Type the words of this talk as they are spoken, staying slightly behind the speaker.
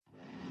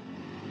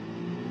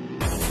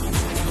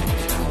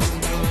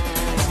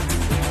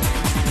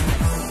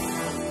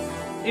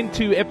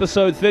into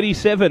episode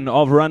 37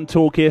 of Run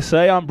Talk SA.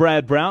 I'm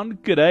Brad Brown.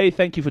 Good day.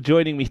 Thank you for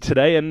joining me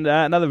today, and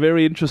another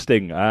very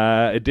interesting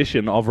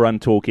edition of Run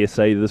Talk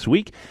SA this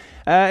week.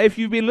 If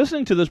you've been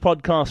listening to this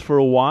podcast for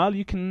a while,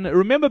 you can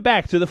remember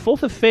back to the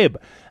 4th of Feb.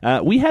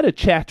 We had a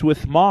chat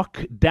with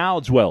Mark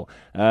Dowdeswell,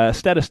 a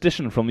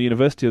statistician from the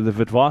University of the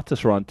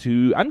Witwatersrand,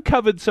 who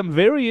uncovered some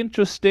very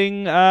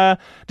interesting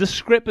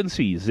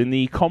discrepancies in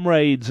the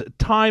Comrades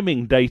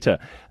timing data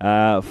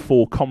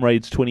for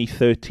Comrades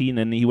 2013,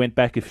 and he went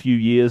back a few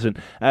years and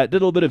did a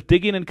little bit of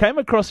digging and came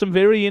across some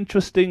very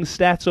interesting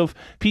stats of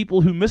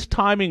people who missed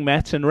timing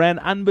mats and ran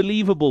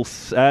unbelievable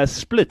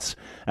splits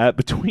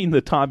between the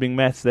timing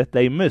mats that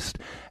they missed.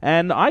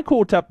 And I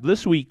caught up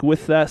this week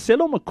with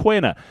Sello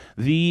Mokoena,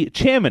 the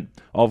chairman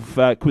of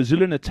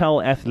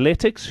KwaZulu-Natal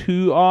Athletics,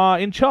 who are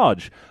in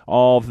charge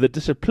of the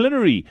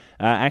disciplinary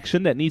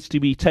action that needs to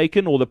be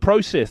taken, or the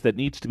process that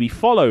needs to be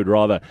followed,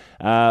 rather,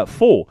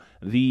 for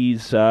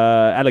these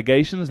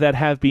allegations that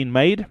have been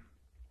made.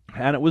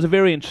 And it was a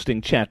very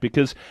interesting chat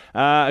because,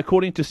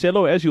 according to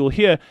Sello, as you'll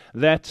hear,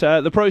 that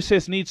the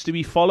process needs to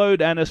be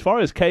followed. And as far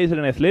as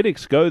KZN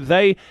Athletics go,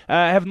 they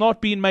have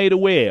not been made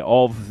aware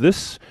of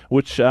this,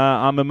 which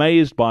I'm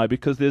amazed by,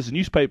 because there's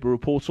newspaper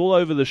reports all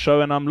over the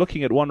show, and I'm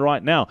looking at one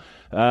right now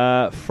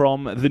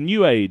from the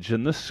New Age,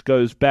 and this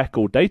goes back,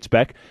 or dates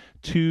back,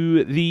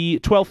 to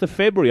the 12th of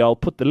February. I'll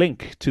put the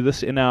link to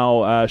this in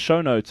our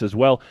show notes as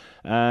well.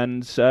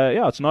 And it's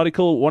an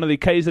article, one of the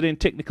KZN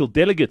technical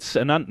delegates,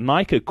 Anant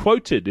Naika,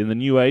 quoted in the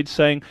New Age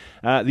saying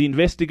the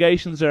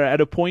investigations are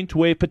at a point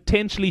where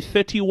potentially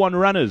 31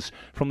 runners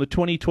from the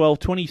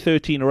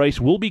 2012-2013 race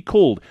will be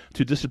called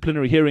to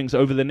disciplinary hearings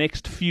over the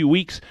next few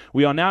weeks.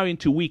 We are now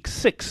into week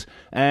 6,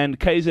 and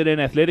KZN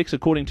Athletics,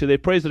 according to their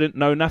president,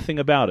 know nothing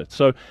about it.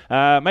 So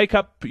make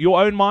up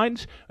your own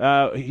mind.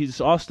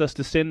 He's asked us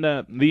to send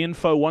the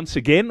info once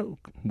again.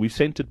 We've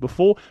sent it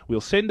before.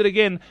 We'll send it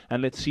again,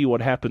 and let's see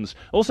what happens.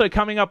 Also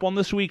coming up on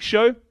this week's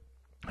show,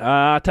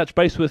 touch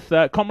base with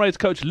Comrades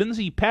coach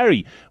Lindsay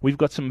Parry. We've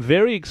got some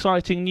very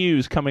exciting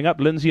news coming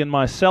up. Lindsay and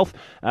myself,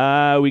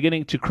 we're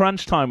getting to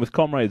crunch time with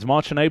Comrades.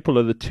 March and April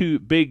are the two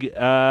big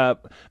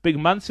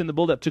months in the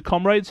build-up to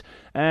Comrades.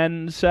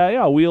 And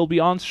we'll be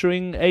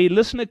answering a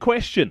listener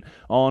question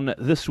on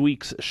this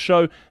week's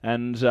show.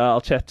 And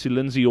I'll chat to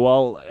Lindsay, or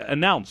I'll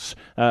announce,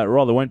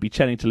 won't be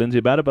chatting to Lindsay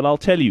about it, but I'll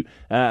tell you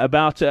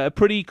about a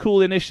pretty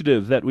cool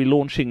initiative that we're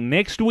launching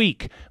next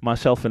week,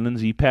 myself and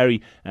Lindsay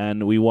Parry,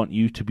 and we want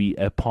you to be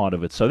a part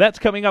of it. So that's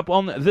coming up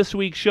on this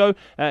week's show.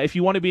 If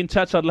you want to be in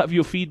touch, I'd love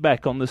your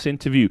feedback on this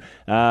interview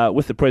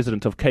with the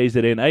president of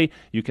KZNA.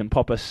 You can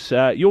pop us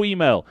your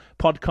email,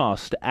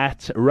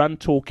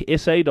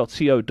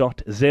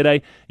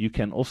 podcast@runtalksa.co.za. You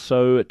can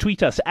also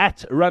tweet us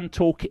at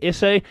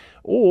runtalksa,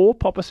 or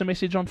pop us a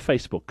message on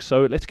Facebook.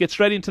 So let's get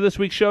straight into this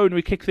week's show, and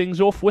we kick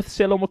things off with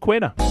Sello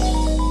Mokoena.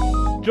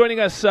 Joining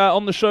us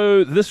on the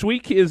show this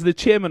week is the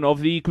chairman of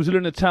the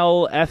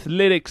KwaZulu-Natal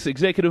Athletics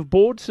Executive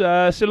Board,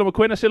 Sello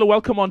Mokoena. Sello,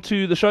 welcome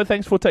onto the show.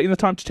 Thanks for taking the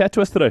time to chat to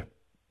us today.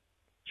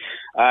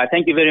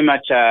 Thank you very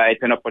much.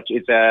 It's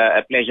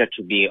a pleasure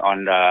to be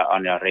on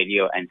your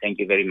radio, and thank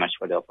you very much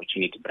for the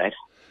opportunity, Brad.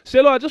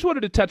 Sello, I just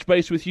wanted to touch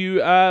base with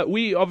you.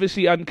 We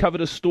obviously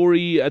uncovered a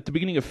story at the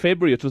beginning of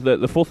February. It was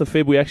the 4th of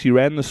February we actually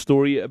ran the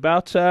story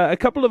about a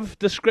couple of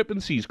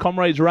discrepancies,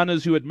 Comrades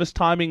runners who had missed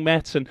timing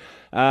mats, and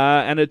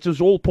it was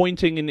all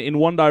pointing in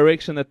one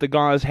direction, that the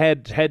guys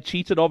had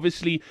cheated.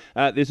 Obviously,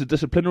 there's a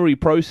disciplinary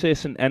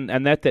process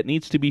and that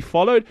needs to be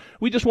followed.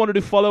 We just wanted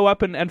to follow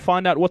up and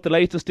find out what the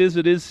latest is.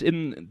 It is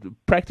in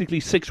practically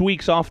 6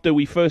 weeks after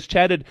we first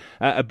chatted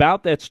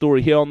about that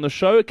story here on the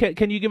show.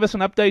 Can you give us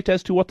an update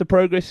as to what the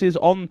progress is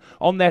on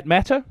that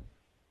matter?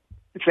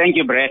 Thank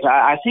you, Brett.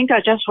 I think I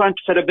just want,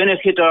 for the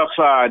benefit of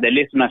the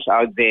listeners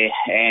out there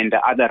and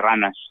other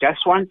runners,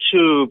 just want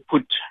to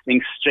put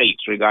things straight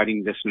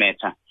regarding this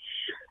matter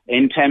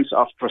in terms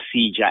of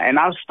procedure. And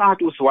I'll start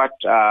with what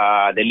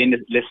the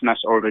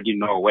listeners already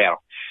know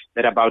well,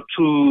 that about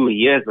 2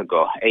 years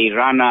ago, a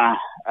runner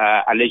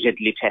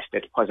allegedly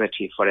tested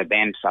positive for a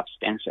banned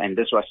substance, and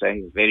this was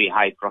a very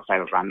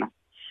high-profile runner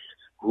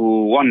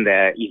who won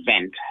the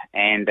event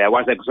and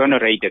was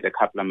exonerated a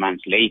couple of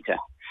months later.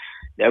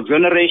 The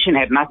exoneration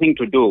had nothing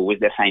to do with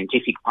the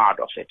scientific part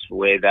of it,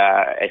 whether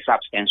a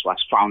substance was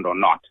found or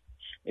not.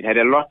 It had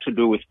a lot to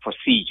do with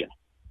procedure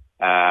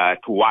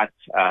towards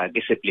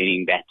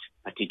disciplining that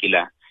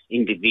particular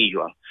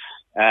individual.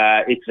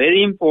 It's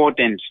very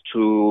important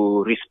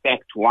to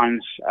respect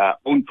one's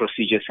own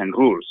procedures and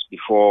rules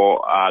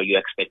before you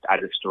expect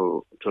others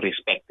to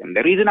respect them.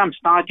 The reason I'm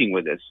starting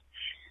with this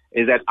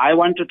is that I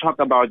want to talk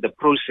about the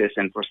process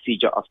and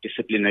procedure of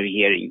disciplinary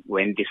hearing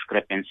when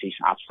discrepancies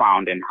are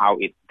found and how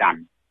it's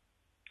done,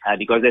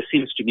 because there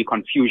seems to be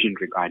confusion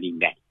regarding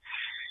that.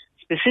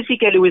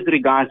 Specifically with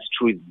regards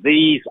to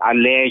these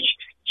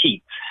alleged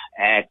cheats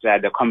at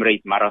the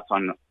Comrades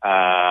Marathon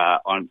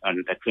on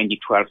the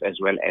 2012 as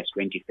well as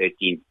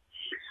 2013,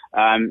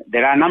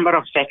 there are a number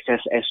of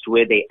factors as to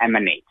where they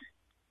emanate.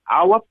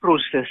 Our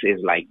process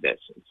is like this.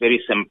 It's very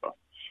simple.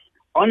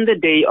 On the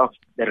day of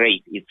the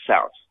race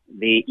itself,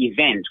 the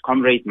event,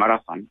 Comrades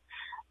Marathon,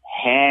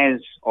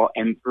 has or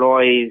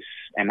employs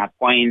and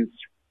appoints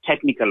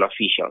technical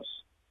officials.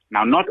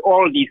 Now, not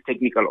all these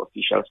technical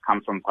officials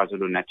come from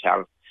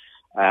KwaZulu-Natal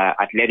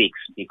athletics,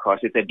 because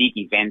it's a big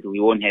event. We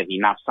won't have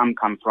enough. Some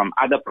come from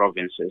other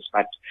provinces,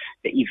 but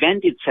the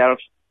event itself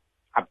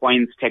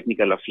appoints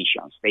technical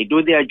officials. They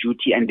do their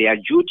duty, and their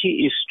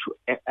duty is to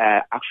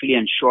actually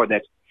ensure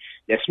that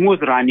they're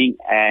smooth running,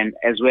 and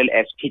as well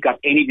as pick up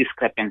any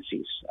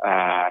discrepancies.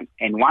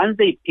 And once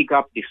they pick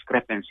up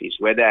discrepancies,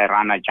 whether a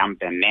runner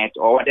jumped a net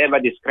or whatever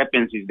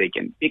discrepancies they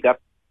can pick up,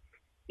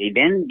 they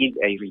then give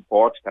a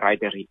report,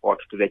 write a report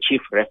to the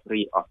chief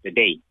referee of the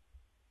day.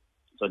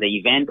 So the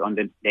event on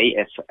the day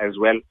as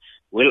well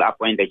will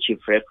appoint the chief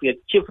referee.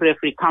 The chief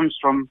referee comes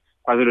from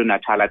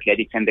KwaZulu-Natal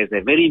Athletics, and there's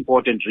a very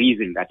important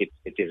reason that it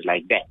is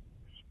like that.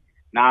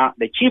 Now,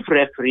 the chief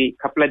referee,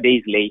 a couple of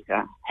days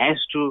later, has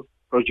to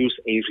produce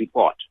a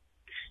report,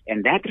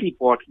 and that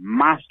report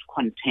must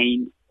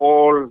contain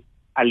all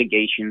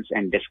allegations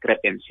and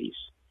discrepancies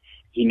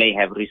he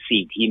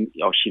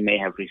or she may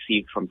have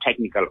received from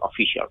technical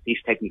officials,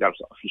 these technical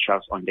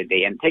officials on the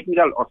day. And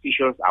technical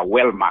officials are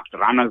well marked.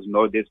 Runners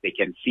know this. They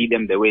can see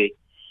them the way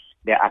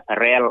their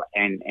apparel,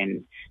 and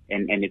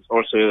it's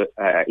also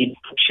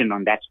inscription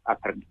on that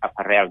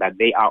apparel that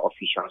they are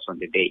officials on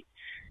the day.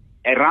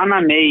 A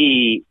runner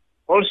may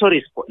also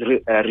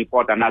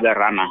report another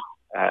runner,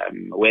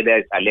 whether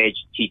it's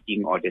alleged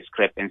cheating or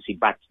discrepancy,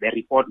 but the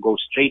report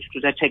goes straight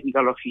to the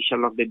technical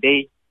official of the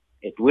day.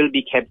 It will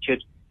be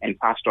captured and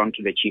passed on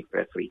to the chief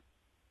referee.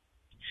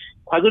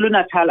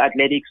 KwaZulu-Natal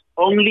Athletics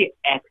only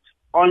acts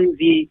on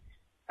the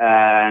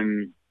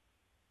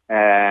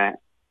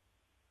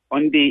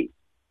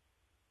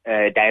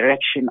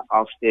direction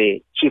of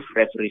the chief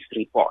referee's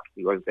report,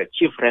 because the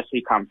chief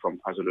referee comes from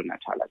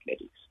KwaZulu-Natal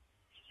Athletics.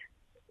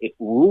 We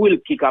will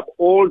pick up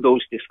all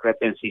those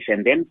discrepancies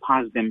and then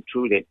pass them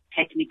to the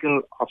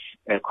technical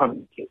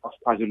committee of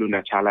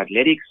KwaZulu-Natal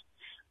Athletics.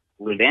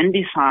 We'll then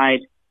decide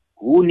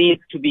who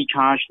needs to be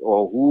charged,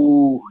 or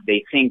who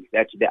they think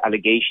that the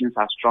allegations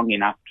are strong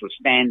enough to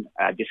stand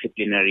a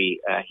disciplinary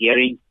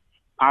hearing,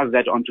 pass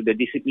that on to the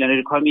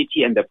disciplinary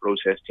committee, and the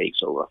process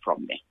takes over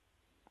from there.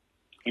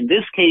 In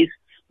this case,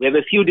 we have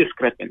a few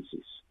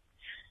discrepancies.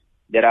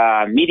 There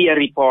are media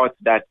reports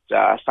that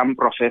some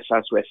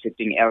professors were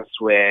sitting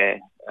elsewhere,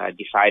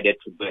 decided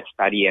to do a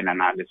study and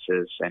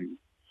analysis and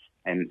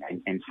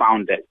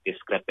found that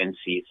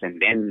discrepancies,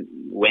 and then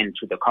went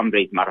to the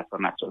Comrades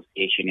Marathon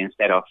Association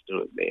instead of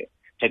to the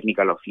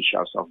technical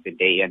officials of the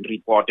day and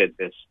reported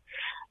this.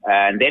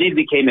 And then it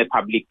became a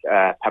public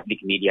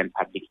media and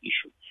public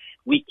issue.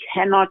 We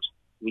cannot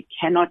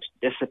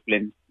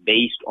discipline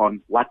based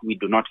on what we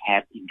do not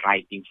have in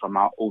writing from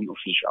our own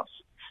officials.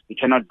 We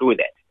cannot do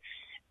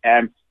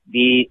that.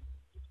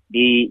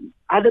 The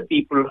other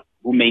people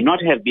who may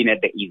not have been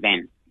at the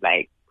event,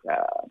 like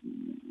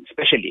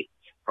specialists,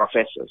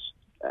 professors,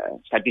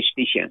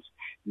 statisticians,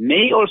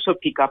 may also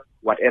pick up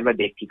whatever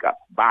they pick up,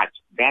 but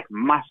that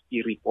must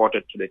be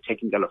reported to the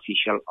technical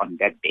official on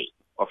that day,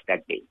 of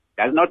that day.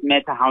 Does not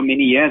matter how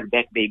many years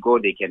back they go.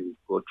 They can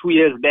go 2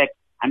 years back,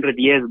 100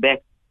 years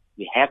back.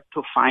 We have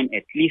to find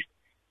at least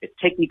the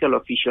technical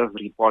official's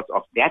report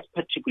of that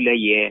particular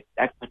year,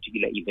 that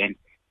particular event,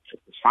 to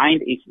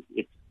find if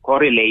it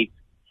correlates.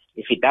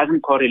 If it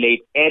doesn't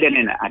correlate, add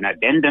an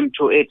addendum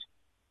to it,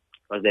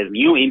 because there's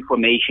new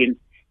information,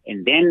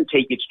 and then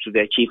take it to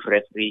the chief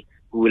referee,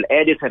 who will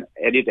add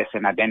it as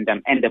an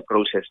addendum, and the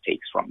process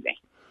takes from there.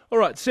 All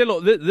right, Selo,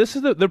 this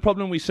is the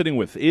problem we're sitting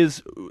with,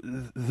 is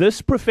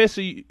this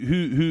professor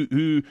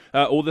who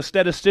or the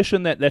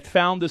statistician that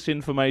found this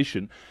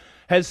information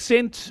has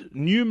sent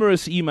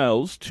numerous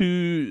emails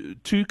to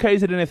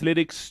KZN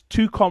Athletics,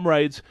 to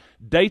Comrades,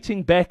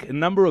 dating back a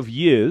number of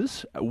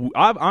years.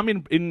 I'm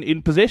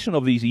in possession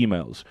of these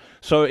emails.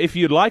 So if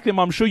you'd like them,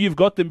 I'm sure you've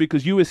got them,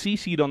 because you were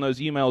CC'd on those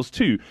emails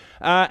too.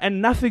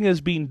 And nothing has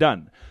been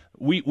done.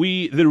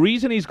 The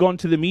reason he's gone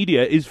to the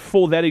media is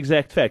for that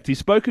exact fact. He's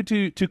spoken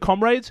to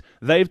Comrades.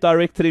 They've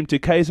directed him to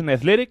KZN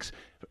Athletics.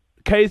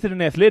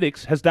 KZN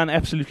Athletics has done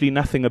absolutely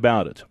nothing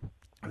about it.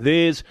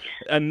 There's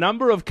a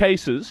number of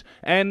cases,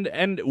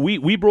 and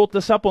we brought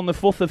this up on the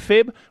 4th of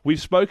Feb. We've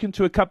spoken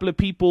to a couple of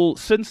people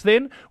since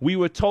then. We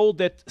were told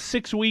that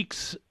 6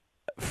 weeks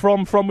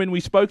from when we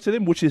spoke to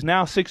them, which is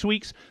now 6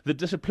 weeks, the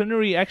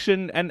disciplinary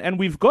action, and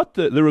we've got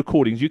the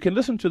recordings. You can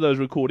listen to those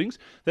recordings,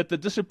 that the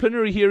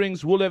disciplinary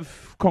hearings will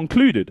have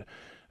concluded.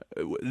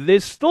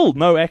 There's still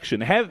no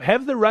action.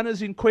 Have the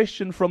runners in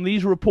question from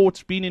these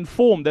reports been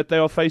informed that they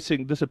are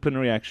facing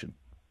disciplinary action?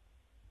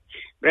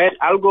 Brett,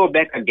 I'll go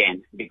back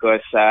again,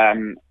 because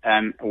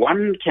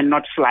one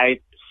cannot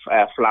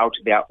flout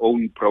their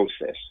own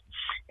process.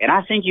 And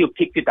I think you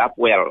picked it up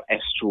well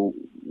as to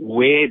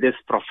where this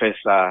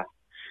professor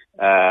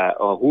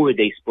or who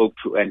they spoke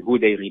to and who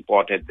they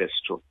reported this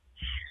to.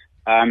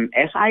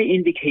 As I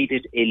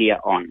indicated earlier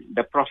on,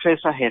 the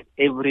professor has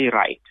every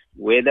right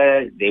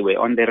whether they were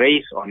on the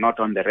race or not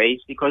on the race,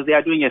 because they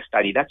are doing a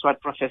study. That's what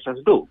professors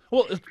do.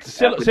 Well,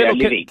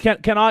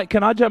 can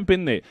I jump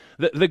in there?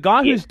 The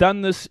guy who's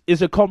done this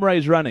is a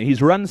Comrades runner. He's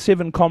run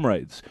 7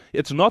 Comrades.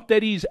 It's not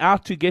that he's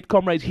out to get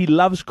Comrades. He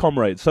loves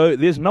Comrades. So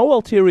there's no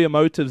ulterior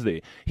motives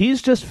there.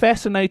 He's just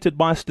fascinated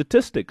by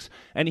statistics.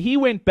 And he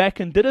went back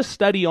and did a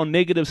study on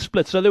negative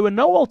splits. So there were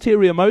no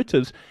ulterior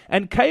motives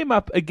and came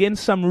up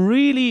against some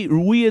really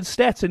weird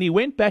stats. And he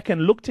went back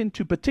and looked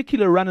into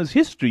particular runners'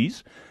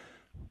 histories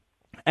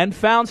and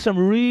found some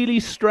really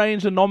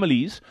strange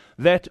anomalies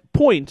that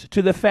point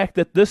to the fact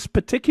that this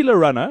particular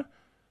runner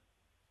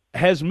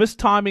has missed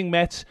timing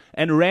mats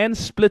and ran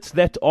splits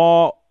that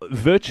are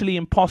virtually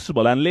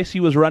impossible unless he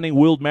was running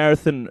world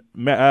marathon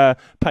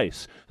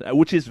pace,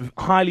 which is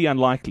highly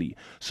unlikely.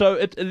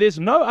 So there's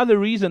no other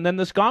reason than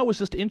this guy was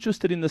just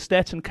interested in the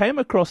stats and came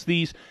across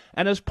these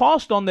and has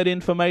passed on that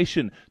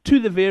information to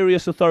the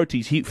various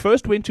authorities. He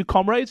first went to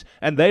Comrades,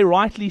 and they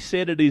rightly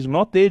said it is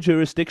not their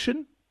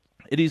jurisdiction.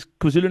 It is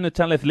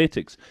KwaZulu-Natal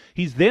Athletics.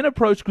 He's then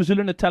approached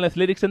KwaZulu-Natal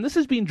Athletics, and this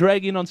has been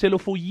dragging on Selo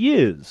for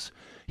years.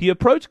 He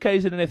approached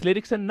KZN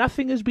Athletics, and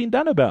nothing has been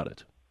done about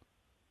it.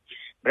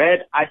 Brad,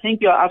 I think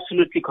you're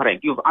absolutely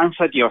correct. You've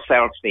answered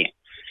yourself there.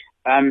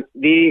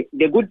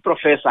 The good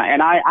professor,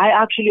 and I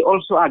actually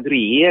also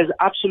agree, he has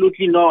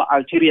absolutely no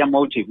ulterior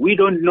motive. We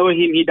don't know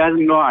him. He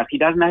doesn't know us. He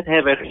does not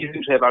have a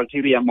reason to have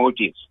ulterior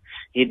motives.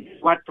 It's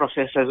what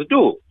professors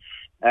do.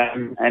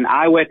 And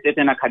I worked at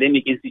an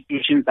academic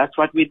institution. That's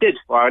what we did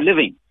for our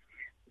living.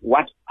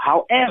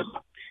 However,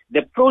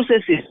 the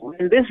process is,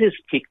 when this is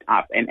picked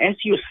up, and as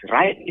you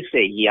rightly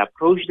say, he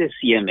approached the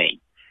CMA.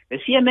 The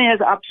CMA has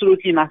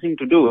absolutely nothing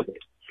to do with it.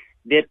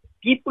 The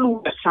people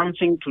who have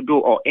something to do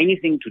or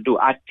anything to do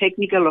are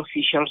technical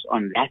officials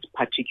on that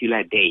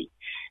particular day.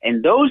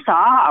 And those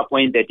are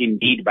appointed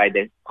indeed by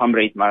the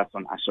Comrades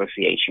Marathon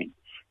Association.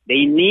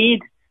 We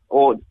need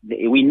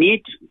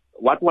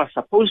what was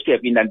supposed to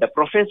have been that the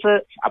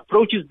professor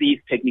approaches these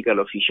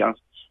technical officials,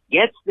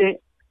 gets the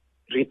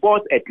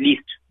report at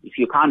least, if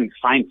you can't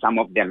find some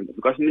of them,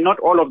 because not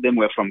all of them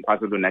were from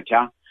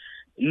KwaZulu-Natal,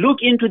 look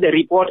into the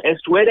report as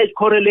to whether it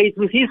correlates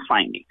with his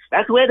findings.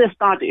 That's where the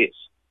start is.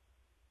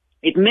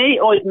 It may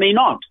or it may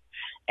not.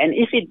 And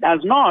if it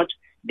does not,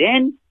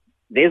 then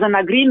there's an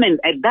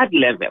agreement at that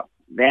level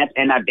that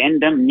an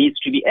addendum needs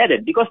to be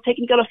added, because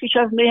technical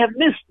officials may have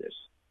missed this.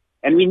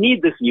 And we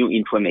need this new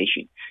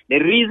information. The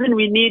reason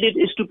we need it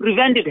is to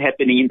prevent it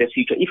happening in the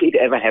future, if it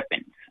ever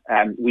happens.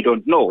 We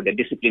don't know. The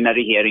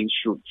disciplinary hearings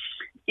should.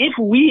 If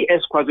we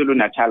as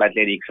KwaZulu-Natal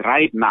Athletics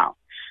right now,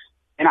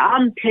 and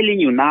I'm telling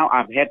you now,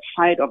 I've had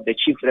sight of the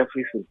chief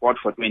referee's report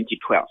for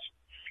 2012.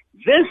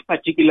 This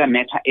particular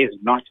matter is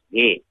not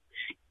there.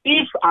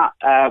 If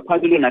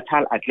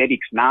KwaZulu-Natal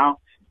Athletics now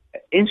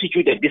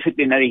institute a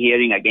disciplinary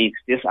hearing against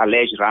this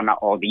alleged runner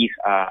or these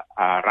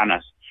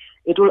runners,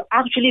 it will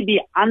actually be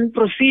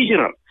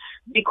unprocedural,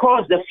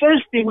 because the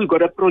first thing we've got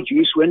to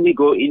produce when we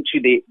go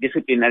into the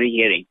disciplinary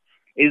hearing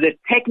is the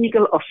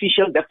technical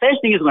official. The first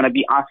thing is going to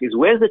be asked is,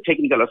 where's the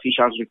technical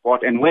official's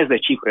report and where's the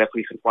chief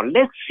referee's report?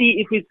 Let's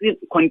see if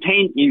it's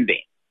contained in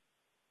there,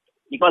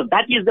 because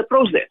that is the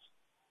process.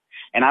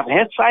 And I've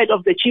had sight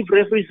of the chief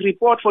referee's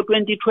report for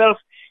 2012.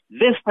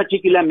 This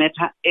particular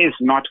matter is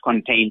not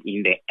contained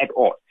in there at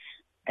all.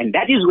 And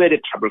that is where the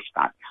trouble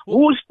starts.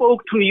 Who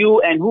spoke to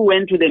you and who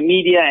went to the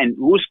media and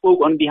who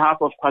spoke on behalf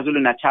of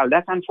KwaZulu-Natal?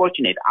 That's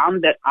unfortunate. I'm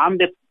the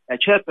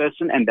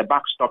chairperson, and the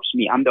buck stops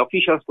me. I'm the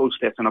official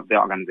spokesperson of the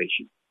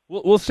organization.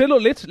 Well, Selo,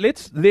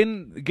 let's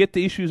then get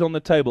the issues on the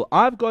table.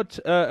 I've got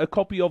a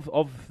copy of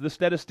the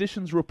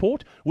statistician's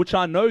report, which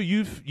I know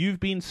you've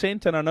been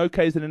sent, and I know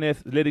KZN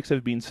Athletics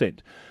have been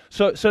sent.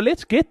 So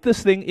let's get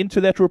this thing into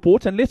that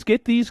report, and let's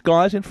get these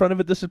guys in front of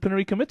a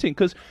disciplinary committee,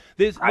 because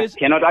I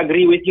cannot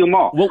agree with you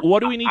more. Well, what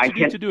do we need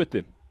to do it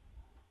then?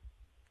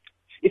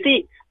 You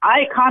see,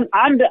 I can't.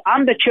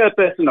 I'm the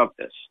chairperson of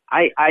this.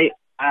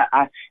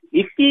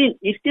 If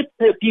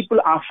the people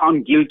are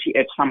found guilty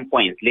at some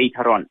point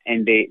later on,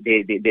 and their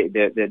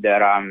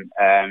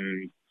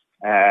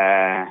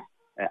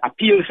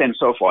appeals and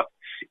so forth,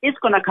 it's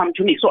gonna come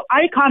to me. So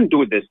I can't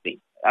do this thing.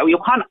 You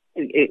can't.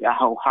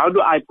 How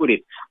do I put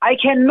it? I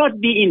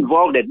cannot be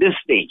involved at this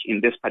stage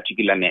in this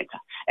particular matter,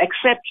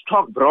 except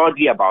talk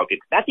broadly about it.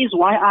 That is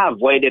why I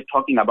avoided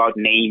talking about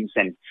names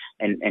and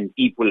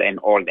people and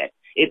all that.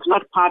 It's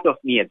not part of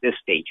me at this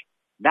stage.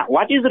 That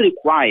what is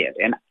required,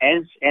 and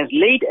as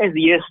late as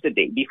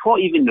yesterday, before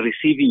even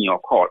receiving your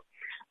call,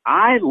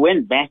 I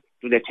went back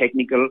to the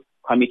technical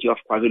committee of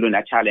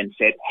KwaZulu-Natal and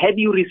said, have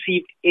you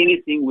received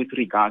anything with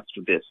regards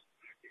to this?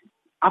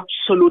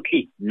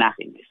 Absolutely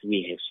nothing.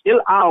 We still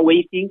are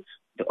waiting.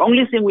 The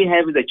only thing we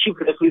have is the chief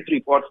referee's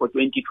report for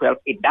 2012.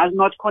 It does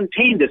not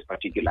contain this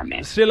particular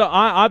matter. Still,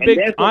 I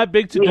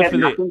beg to differ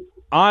there.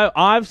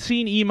 I've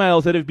seen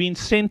emails that have been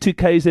sent to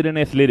KZN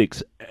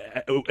Athletics.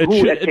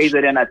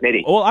 KZN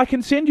Athletics? Well, I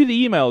can send you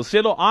the emails.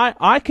 Selo,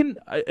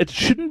 it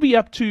shouldn't be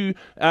up to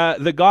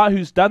the guy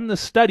who's done the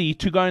study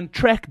to go and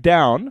track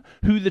down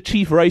who the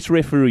chief race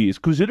referee is.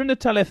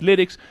 KwaZulu-Natal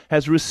Athletics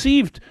has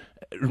received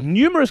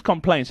numerous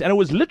complaints, and it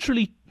was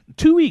literally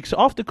 2 weeks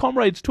after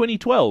Comrades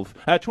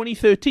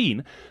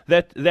 2013,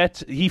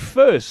 that he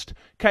first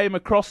came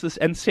across this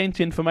and sent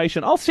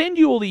information. I'll send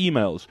you all the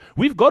emails.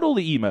 We've got all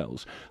the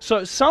emails.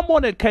 So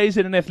someone at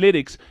KZN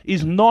Athletics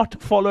is not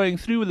following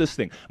through with this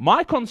thing.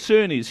 My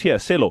concern is here,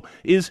 Selo,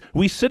 is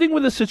we're sitting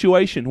with a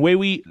situation where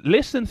we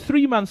less than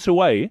 3 months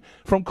away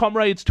from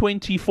Comrades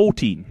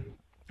 2014.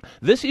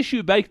 This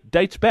issue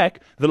dates back.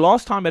 The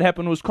last time it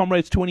happened was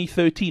Comrades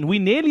 2013. We're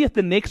nearly at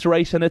the next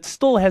race and it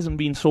still hasn't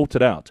been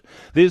sorted out.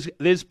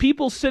 There's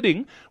people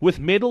sitting with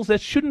medals that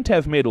shouldn't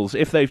have medals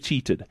if they've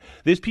cheated.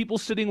 There's people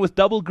sitting with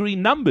double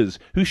green numbers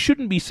who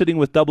shouldn't be sitting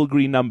with double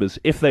green numbers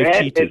if they've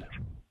cheated.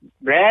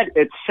 Brad,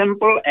 it's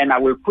simple, and I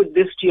will put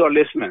this to your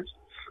listeners.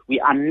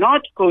 We are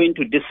not going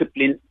to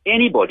discipline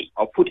anybody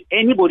or put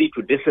anybody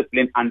to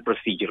discipline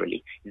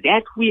unprocedurally.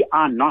 That we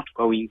are not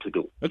going to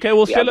do. Okay,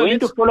 well, we are going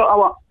to follow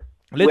our...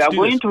 We are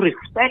going to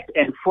respect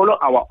and follow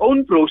our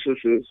own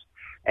processes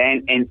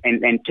and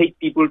take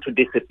people to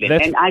discipline.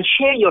 And I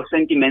share your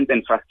sentiments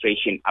and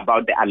frustration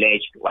about the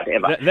alleged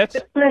whatever.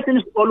 The person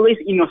is always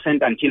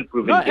innocent until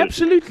proven guilty.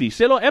 Absolutely,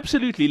 Selo,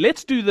 absolutely.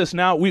 Let's do this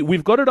now.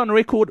 We've got it on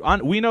record.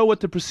 We know what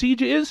the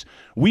procedure is.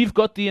 We've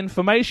got the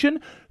information.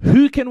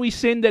 Who can we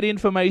send that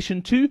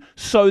information to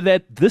so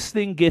that this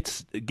thing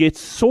gets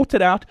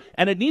sorted out,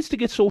 and it needs to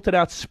get sorted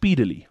out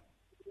speedily?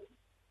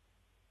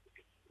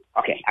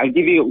 Okay, I'll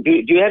give you.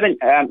 Do you have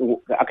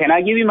can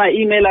I give you my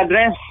email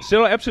address?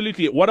 So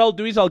absolutely. What I'll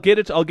do is I'll get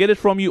it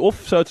from you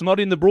off, so it's not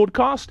in the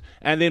broadcast,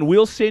 and then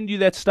we'll send you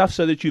that stuff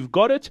so that you've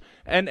got it.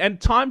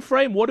 And time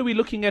frame. What are we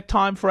looking at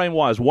time frame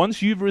wise?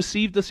 Once you've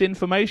received this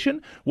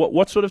information,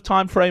 what sort of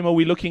time frame are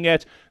we looking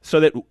at so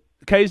that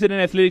KZN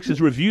Athletics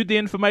has reviewed the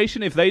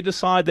information? If they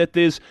decide that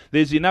there's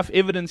enough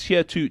evidence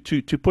here to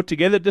put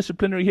together a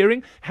disciplinary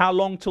hearing, how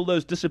long till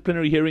those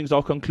disciplinary hearings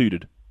are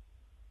concluded?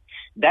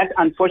 That,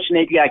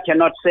 unfortunately, I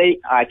cannot say.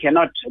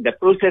 The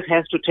process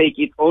has to take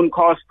its own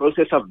course.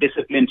 Process of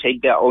discipline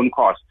take their own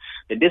course.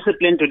 The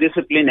discipline to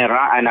discipline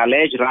an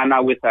alleged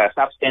runner with a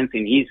substance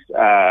in his,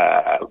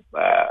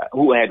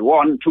 who had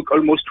won, took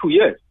almost 2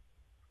 years.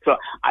 So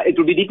it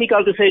will be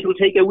difficult to say it will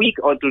take a week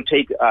or it will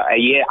take a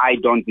year. I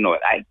don't know.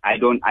 I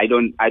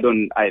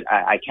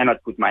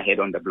cannot put my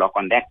head on the block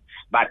on that.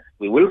 But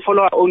we will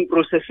follow our own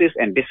processes,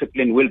 and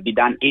discipline will be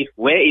done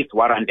where it's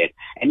warranted.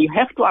 And you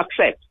have to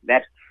accept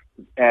that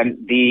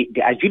the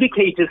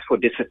adjudicators for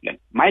discipline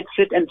might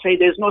sit and say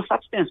there's no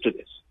substance to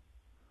this.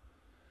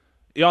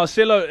 Yeah,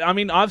 Selo, I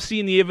mean, I've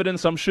seen the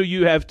evidence. I'm sure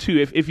you have too.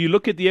 If you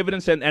look at the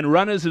evidence, and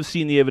runners have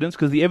seen the evidence,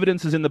 because the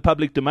evidence is in the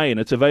public domain.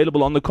 It's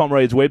available on the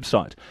Comrades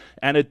website.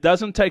 And it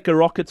doesn't take a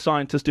rocket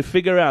scientist to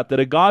figure out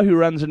that a guy who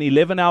runs an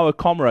 11-hour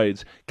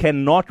Comrades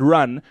cannot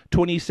run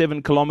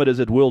 27 kilometers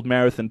at world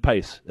marathon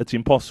pace. It's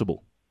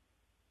impossible.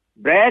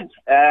 Brad,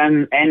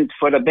 and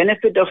for the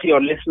benefit of your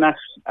listeners,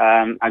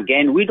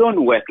 again, we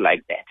don't work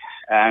like that.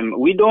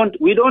 We don't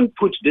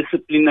put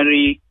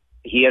disciplinary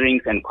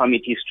hearings and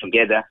committees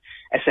together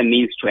as a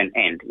means to an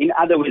end. In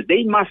other words,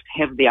 they must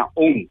have their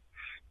own.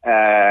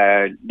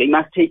 They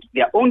must take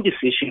their own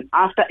decision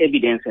after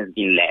evidence has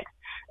been led,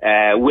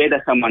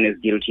 whether someone is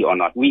guilty or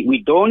not.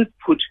 We don't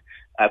put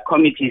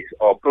committees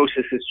or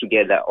processes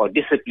together or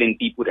discipline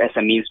people as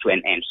a means to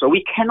an end. So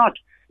we cannot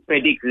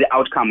predict the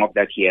outcome of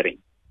that hearing.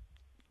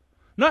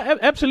 No,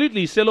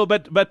 absolutely, Selo,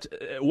 but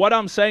what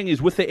I'm saying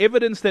is, with the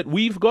evidence that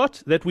we've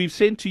got, that we've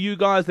sent to you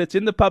guys, that's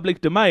in the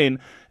public domain,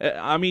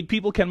 I mean,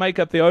 people can make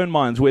up their own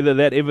minds whether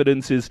that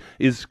evidence is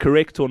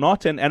correct or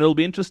not, and it'll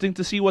be interesting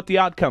to see what the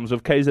outcomes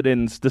of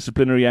KZN's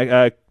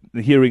disciplinary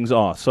hearings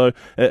are. So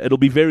it'll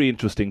be very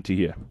interesting to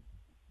hear.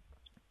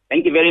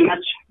 Thank you very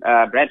much,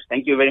 Brad.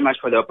 Thank you very much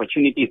for the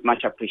opportunity. It's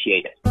much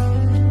appreciated.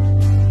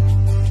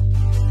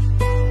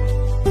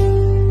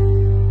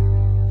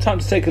 Time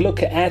to take a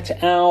look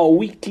at our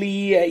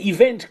weekly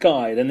event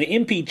guide, and the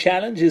MP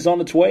Challenge is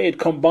on its way. It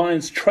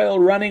combines trail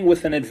running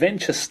with an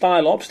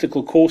adventure-style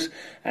obstacle course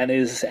and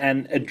is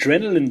an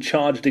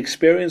adrenaline-charged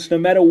experience no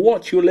matter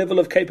what your level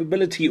of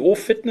capability or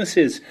fitness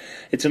is.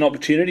 It's an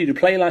opportunity to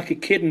play like a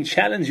kid and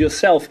challenge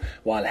yourself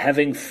while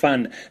having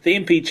fun. The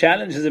MP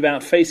Challenge is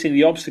about facing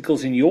the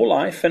obstacles in your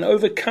life and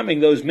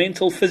overcoming those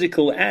mental,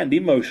 physical and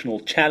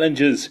emotional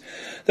challenges.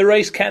 The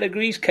race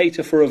categories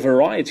cater for a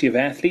variety of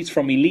athletes,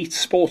 from elite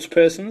sports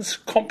persons,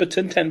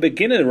 competent and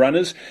beginner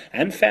runners,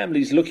 and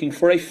families looking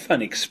for a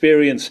fun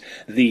experience.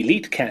 The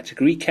elite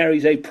category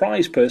carries a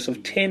prize purse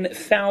of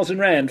 10,000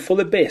 Rand for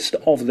the best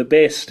of the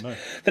best. Nice.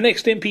 The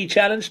next MP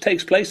Challenge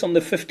takes place on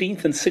the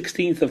 15th and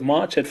 16th of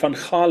March at Van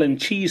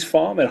Gaalen Cheese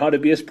Farm at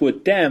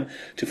Hartbeespoort Dam.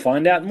 To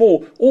find out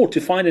more or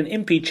to find an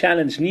MP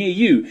Challenge near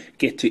you,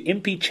 get to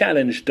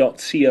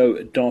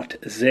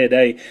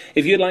mpchallenge.co.za.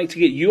 If you'd like to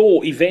get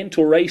your event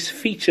or race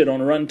featured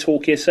on Run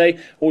Talk SA,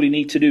 all you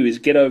need to do is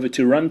get over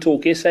to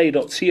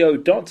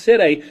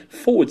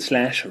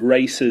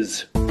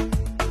runtalksa.co.za/races.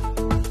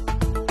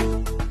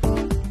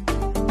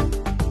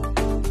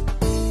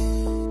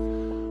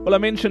 Well, I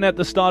mentioned at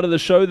the start of the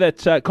show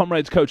that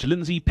Comrades coach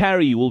Lindsay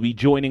Parry will be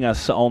joining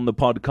us on the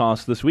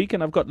podcast this week,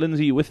 and I've got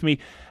Lindsay with me.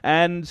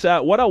 And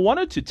what I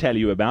wanted to tell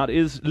you about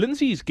is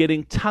Lindsay's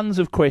getting tons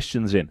of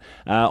questions in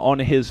on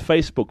his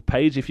Facebook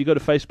page. If you go to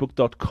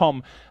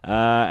facebook.com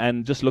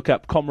and just look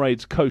up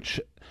Comrades coach,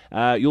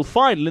 you'll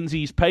find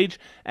Lindsay's page,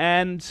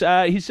 and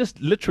he's just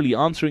literally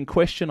answering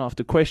question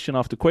after question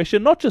after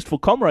question, not just for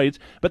Comrades,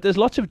 but there's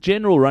lots of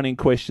general running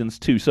questions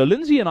too. So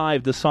Lindsay and I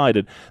have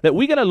decided that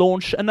we're going to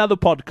launch another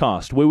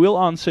podcast where we'll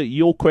answer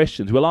your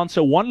questions. We'll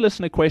answer one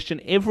listener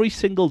question every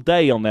single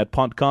day on that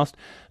podcast.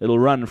 It'll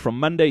run from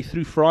Monday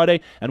through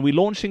Friday, and we're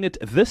launching it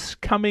this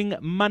coming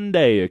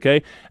Monday,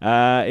 okay?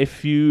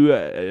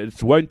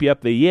 It won't be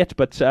up there yet,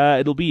 but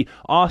it'll be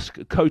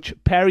Ask Coach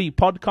Parry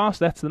Podcast.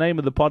 That's the name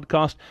of the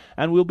podcast,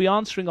 and we'll be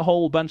answering a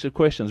whole bunch of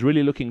questions.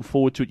 Really looking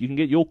forward to it. You can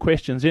get your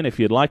questions in if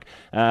you'd like.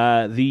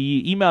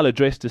 The email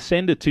address to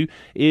send it to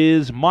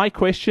is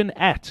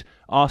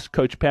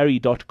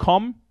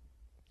myquestion@askcoachparry.com.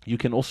 You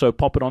can also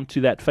pop it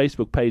onto that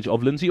Facebook page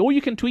of Lindsay, or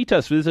you can tweet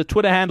us. There's a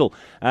Twitter handle.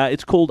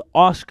 It's called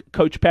Ask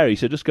Coach Parry.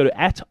 So just go to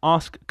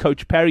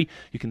 @AskCoachParry.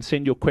 You can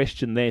send your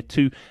question there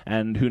too.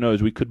 And who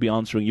knows, we could be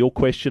answering your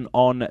question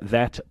on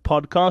that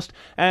podcast.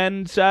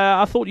 And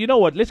I thought, you know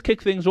what, let's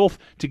kick things off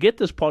to get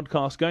this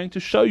podcast going to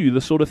show you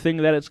the sort of thing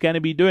that it's going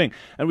to be doing.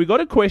 And we got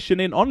a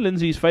question in on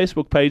Lindsay's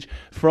Facebook page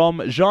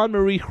from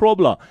Jean-Marie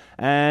Grobler.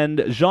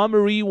 And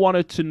Jean-Marie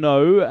wanted to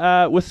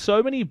know, with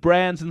so many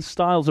brands and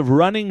styles of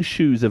running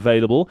shoes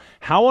available,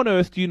 how on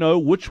earth do you know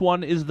which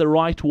one is the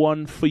right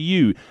one for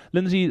you?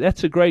 Lindsay,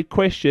 that's a great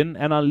question,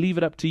 and I'll leave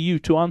it up to you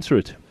to answer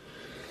it.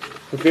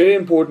 Very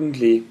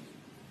importantly,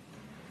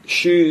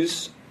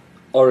 shoes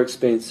are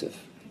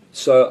expensive.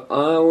 So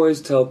I always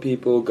tell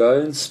people, go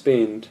and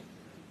spend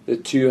the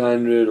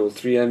 200 or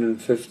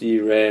 350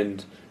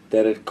 Rand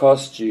that it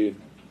costs you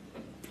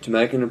to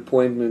make an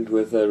appointment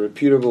with a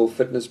reputable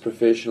fitness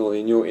professional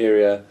in your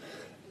area,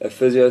 a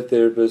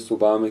physiotherapist or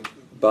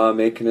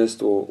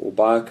biomechanist or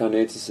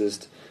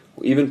biokineticist,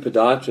 or even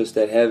podiatrists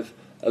that have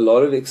a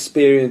lot of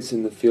experience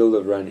in the field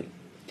of running.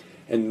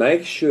 And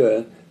make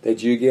sure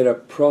that you get a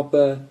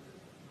proper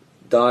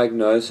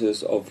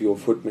diagnosis of your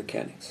foot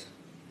mechanics.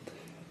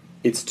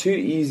 It's too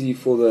easy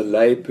for the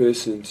lay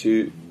person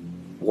to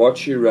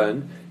watch you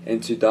run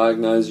and to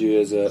diagnose you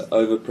as an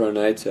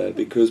overpronator,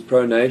 because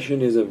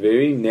pronation is a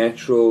very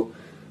natural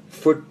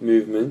foot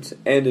movement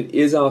and it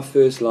is our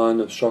first line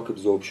of shock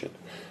absorption.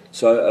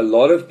 So a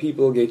lot of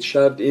people get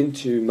shoved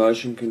into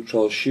motion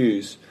control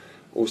shoes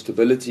or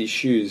stability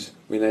shoes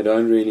when they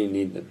don't really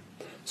need them.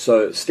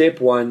 So step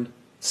one,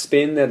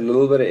 spend that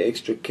little bit of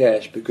extra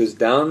cash, because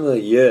down the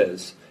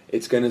years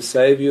it's going to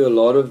save you a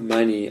lot of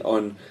money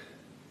on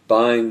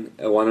buying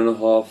a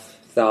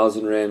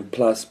 1,500 Rand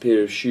plus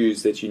pair of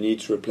shoes that you need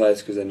to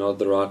replace because they're not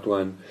the right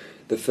one.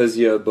 The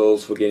physio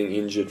bills for getting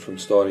injured from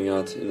starting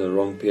out in the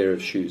wrong pair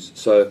of shoes.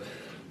 So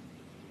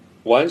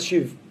once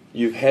you've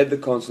had the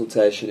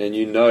consultation and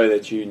you know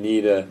that you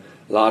need a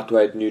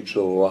lightweight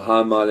neutral or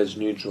high mileage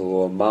neutral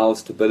or mild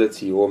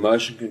stability or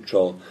motion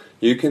control,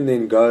 you can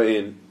then go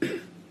in,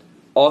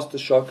 ask the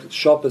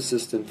shop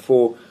assistant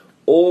for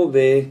all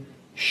their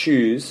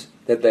shoes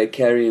that they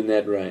carry in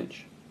that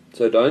range.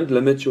 So don't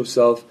limit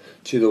yourself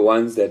to the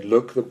ones that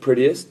look the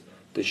prettiest,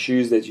 the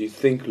shoes that you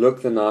think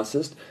look the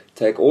nicest.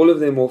 Take all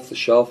of them off the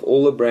shelf,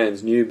 all the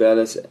brands, New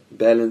Balance,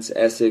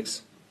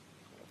 Asics,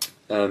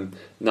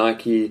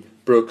 Nike,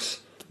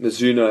 Brooks,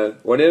 Mizuno,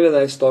 whatever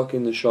they stock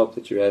in the shop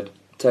that you're at,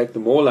 take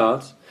them all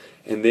out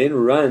and then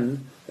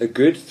run a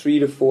good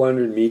 300 to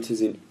 400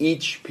 meters in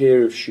each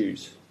pair of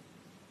shoes.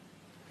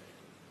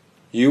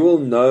 You will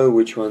know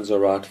which ones are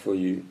right for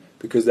you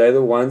because they're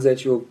the ones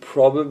that you'll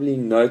probably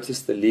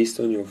notice the least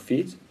on your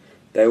feet.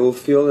 They will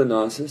feel the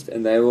nicest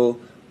and they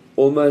will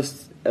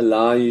almost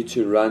allow you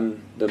to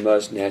run the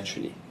most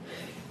naturally.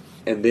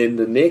 And then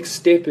the next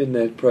step in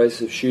that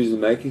process of shoes is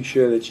making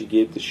sure that you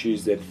get the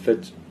shoes that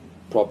fit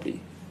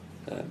properly.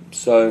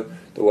 So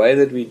the way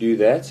that we do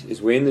that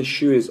is when the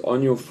shoe is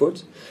on your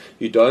foot,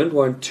 you don't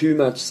want too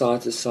much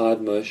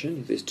side-to-side motion.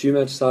 If there's too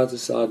much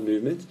side-to-side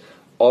movement,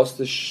 ask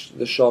the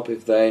shop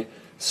if they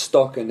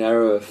stock a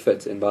narrower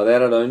fit. And by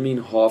that I don't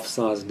mean half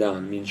size down. I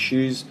mean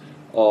shoes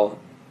are,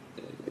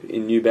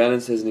 in New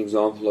Balance as an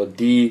example, are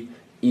D,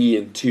 E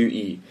and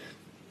 2E.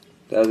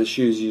 The other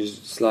shoes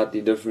use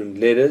slightly different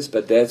letters,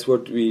 but that's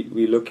what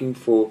we're looking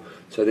for.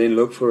 So then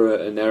look for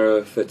a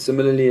narrower fit.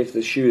 Similarly, if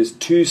the shoe is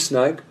too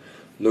snug,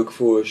 look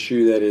for a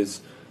shoe that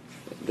is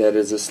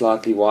a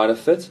slightly wider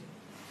fit.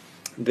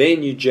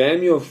 Then you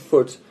jam your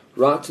foot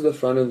right to the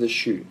front of the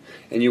shoe,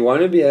 and you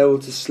want to be able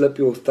to slip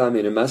your thumb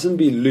in. It mustn't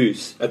be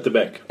loose. At the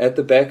back. At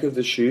the back of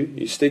the shoe,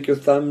 you stick your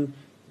thumb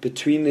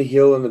between the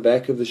heel and the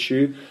back of the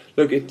shoe.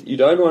 Look, you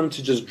don't want it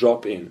to just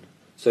drop in,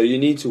 so you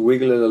need to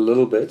wiggle it a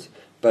little bit,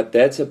 but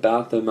that's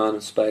about the amount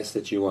of space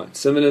that you want.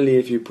 Similarly,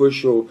 if you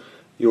push your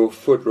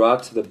foot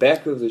right to the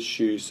back of the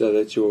shoe so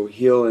that your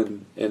heel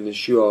and the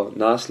shoe are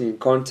nicely in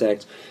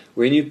contact,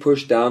 when you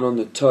push down on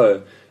the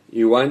toe,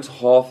 you want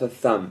half a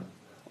thumb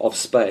of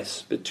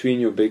space between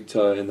your big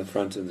toe and the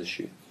front of the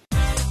shoe.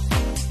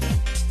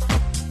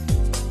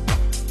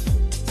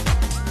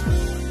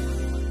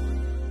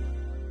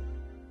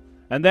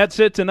 And that's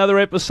it, another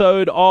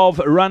episode of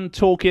Run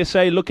Talk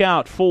SA. Look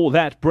out for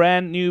that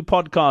brand new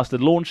podcast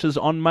that launches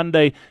on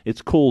Monday.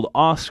 It's called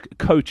Ask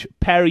Coach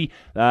Parry.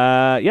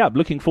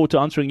 Looking forward to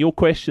answering your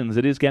questions.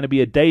 It is going to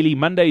be a daily,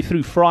 Monday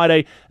through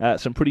Friday.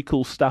 Some pretty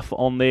cool stuff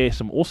on there,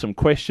 some awesome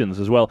questions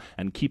as well,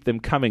 and keep them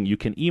coming. You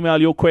can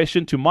email your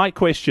question to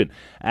myquestion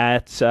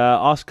at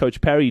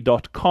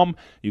askcoachparry.com.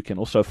 You can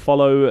also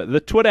follow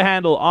the Twitter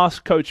handle,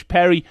 Ask Coach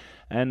Parry.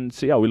 And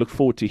so, we look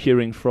forward to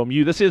hearing from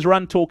you. This is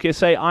Run Talk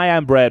SA. I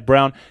am Brad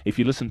Brown. If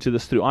you listen to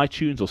this through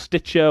iTunes or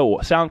Stitcher or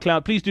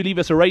SoundCloud, please do leave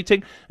us a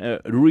rating.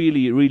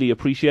 Really, really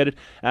appreciate it.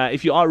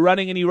 If you are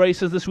running any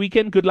races this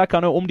weekend, good luck. I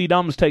know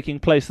Omdidam's taking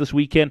place this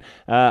weekend.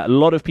 A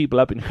lot of people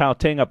up in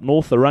Gauteng, up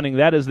north, are running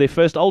that as their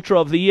first ultra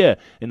of the year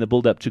in the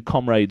build-up to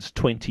Comrades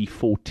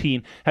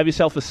 2014. Have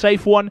yourself a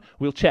safe one.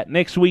 We'll chat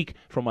next week.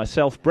 From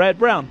myself, Brad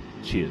Brown.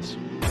 Cheers.